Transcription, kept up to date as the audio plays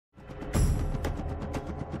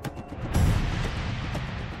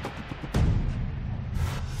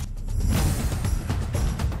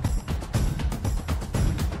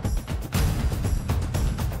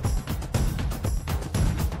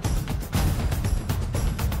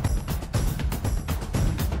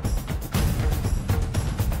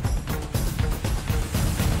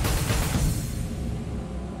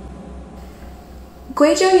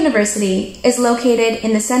Guizhou University is located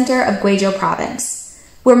in the center of Guizhou province,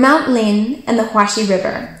 where Mount Lin and the Huaxi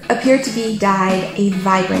River appear to be dyed a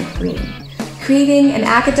vibrant green, creating an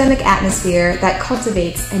academic atmosphere that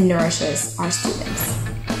cultivates and nourishes our students.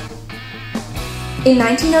 In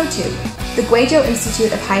 1902, the Guizhou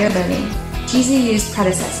Institute of Higher Learning, GZU's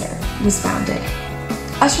predecessor, was founded,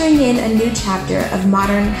 ushering in a new chapter of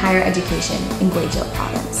modern higher education in Guizhou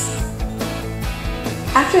province.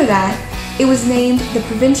 After that, it was named the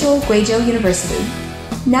Provincial Guizhou University,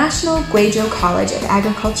 National Guizhou College of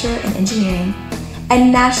Agriculture and Engineering,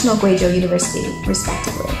 and National Guizhou University,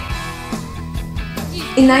 respectively.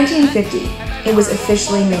 In 1950, it was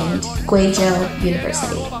officially named Guizhou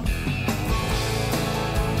University.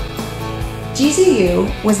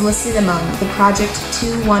 GZU was listed among the Project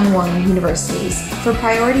 211 universities for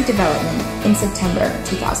priority development in September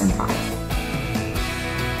 2005.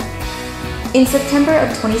 In September of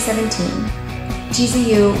 2017,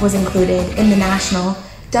 GZU was included in the National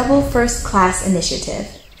Double First Class Initiative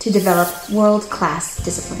to develop world-class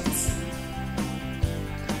disciplines.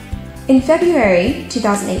 In February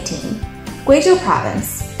 2018, Guizhou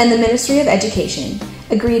Province and the Ministry of Education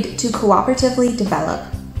agreed to cooperatively develop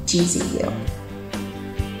GZU.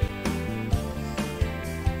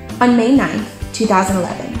 On May 9,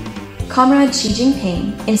 2011, Comrade Xi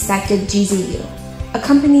Jinping inspected GZU,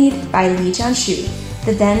 accompanied by Li Jianshu,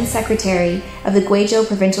 the then Secretary of the Guizhou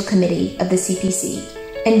Provincial Committee of the CPC,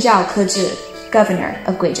 and Zhao Kezhi, Governor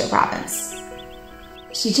of Guizhou Province.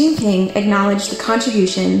 Xi Jinping acknowledged the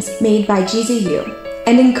contributions made by GZU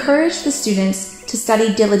and encouraged the students to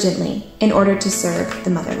study diligently in order to serve the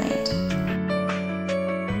motherland.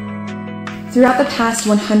 Throughout the past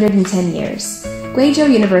 110 years, Guizhou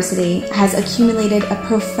University has accumulated a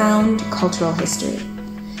profound cultural history.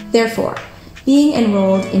 Therefore, being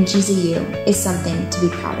enrolled in GZU is something to be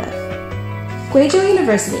proud of. Guizhou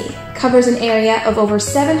University covers an area of over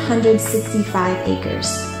 765 acres.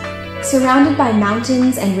 Surrounded by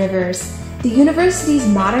mountains and rivers, the university's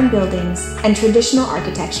modern buildings and traditional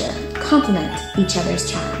architecture complement each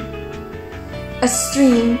other's charm. A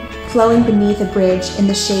stream flowing beneath a bridge in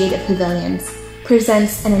the shade of pavilions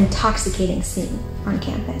presents an intoxicating scene on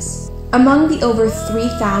campus. Among the over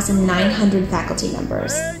 3,900 faculty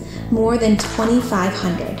members, more than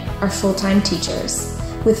 2,500 are full-time teachers,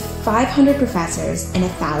 with 500 professors and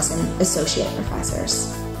 1,000 associate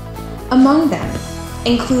professors. Among them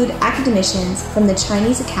include academicians from the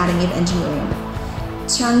Chinese Academy of Engineering,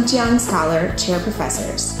 Changjiang Scholar Chair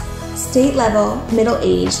professors, state-level,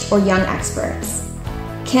 middle-aged, or young experts,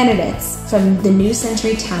 candidates from the New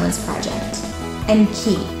Century Talents Project, and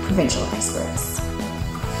key provincial experts.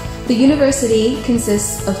 The university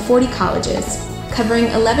consists of 40 colleges, covering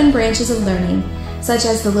 11 branches of learning, such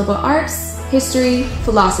as the liberal arts, history,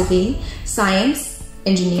 philosophy, science,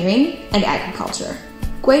 engineering, and agriculture.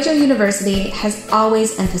 Guizhou University has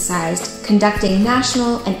always emphasized conducting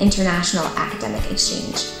national and international academic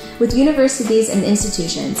exchange with universities and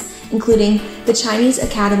institutions, including the Chinese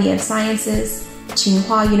Academy of Sciences,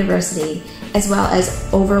 Tsinghua University, as well as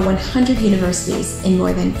over 100 universities in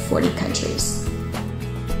more than 40 countries.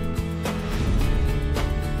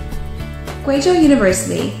 Guizhou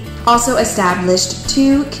University also established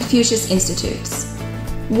 2 Confucius Institutes,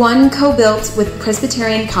 one co-built with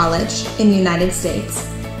Presbyterian College in the United States,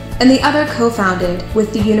 and the other co-founded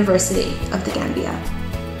with the University of the Gambia.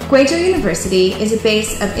 Guizhou University is a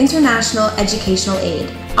base of international educational aid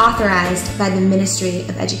authorized by the Ministry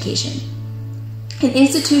of Education, an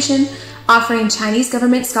institution offering Chinese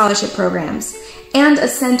government scholarship programs, and a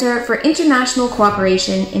Center for International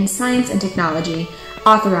Cooperation in Science and Technology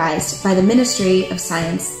authorized by the Ministry of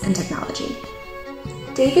Science and Technology.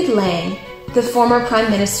 David Lang, the former Prime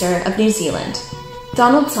Minister of New Zealand,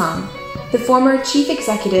 Donald Tsang, the former Chief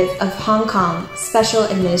Executive of Hong Kong Special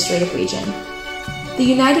Administrative Region, the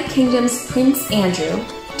United Kingdom's Prince Andrew,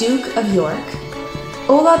 Duke of York,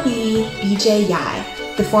 Olabi B.J.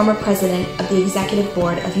 Yai, the former President of the Executive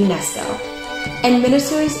Board of UNESCO, and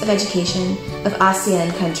Ministers of Education of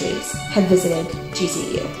ASEAN countries have visited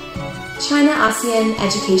GZU. China-ASEAN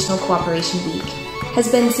Educational Cooperation Week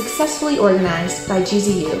has been successfully organized by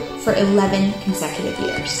GZU for 11 consecutive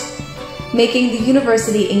years, making the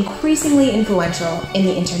university increasingly influential in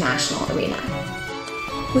the international arena.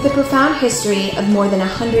 With a profound history of more than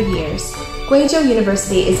 100 years, Guizhou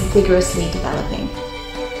University is vigorously developing.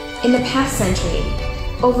 In the past century,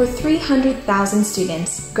 over 300,000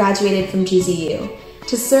 students graduated from GZU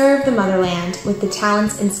to serve the motherland with the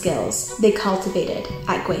talents and skills they cultivated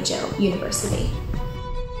at Guizhou University.